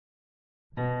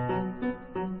The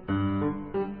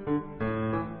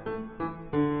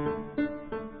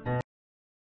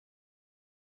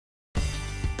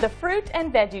Fruit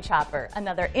and Veggie Chopper,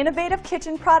 another innovative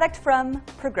kitchen product from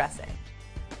Progressive.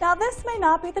 Now this may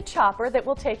not be the chopper that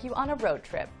will take you on a road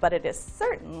trip, but it is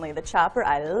certainly the chopper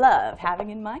I love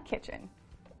having in my kitchen.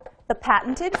 The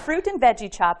patented Fruit and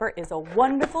Veggie Chopper is a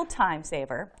wonderful time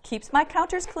saver, keeps my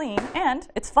counters clean, and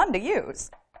it's fun to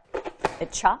use.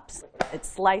 It chops, it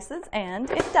slices, and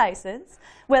it dices.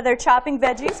 Whether chopping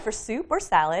veggies for soup or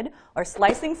salad, or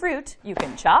slicing fruit, you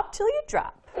can chop till you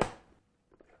drop.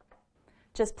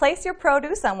 Just place your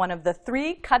produce on one of the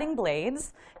 3 cutting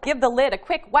blades, give the lid a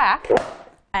quick whack,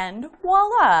 and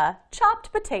voila!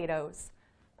 Chopped potatoes,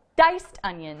 diced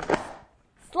onions,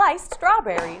 sliced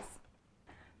strawberries.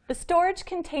 The storage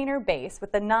container base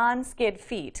with the non-skid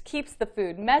feet keeps the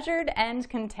food measured and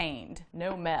contained.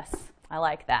 No mess. I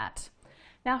like that.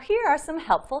 Now here are some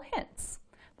helpful hints.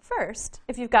 First,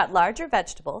 if you've got larger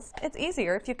vegetables, it's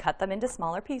easier if you cut them into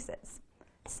smaller pieces.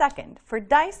 Second, for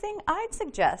dicing, I'd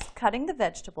suggest cutting the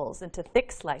vegetables into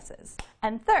thick slices.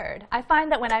 And third, I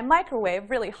find that when I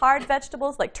microwave really hard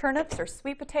vegetables like turnips or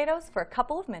sweet potatoes for a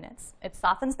couple of minutes, it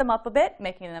softens them up a bit,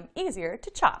 making them easier to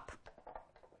chop.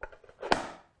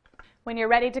 When you're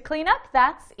ready to clean up,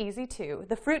 that's easy too.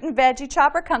 The Fruit and Veggie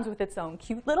Chopper comes with its own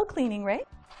cute little cleaning rake.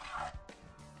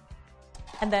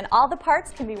 And then all the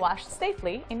parts can be washed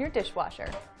safely in your dishwasher.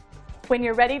 When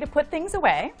you're ready to put things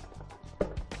away,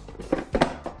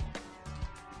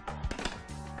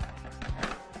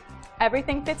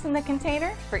 everything fits in the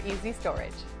container for easy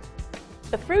storage.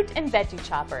 The Fruit and Veggie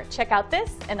Chopper. Check out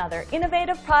this and other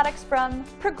innovative products from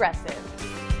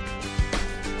Progressive.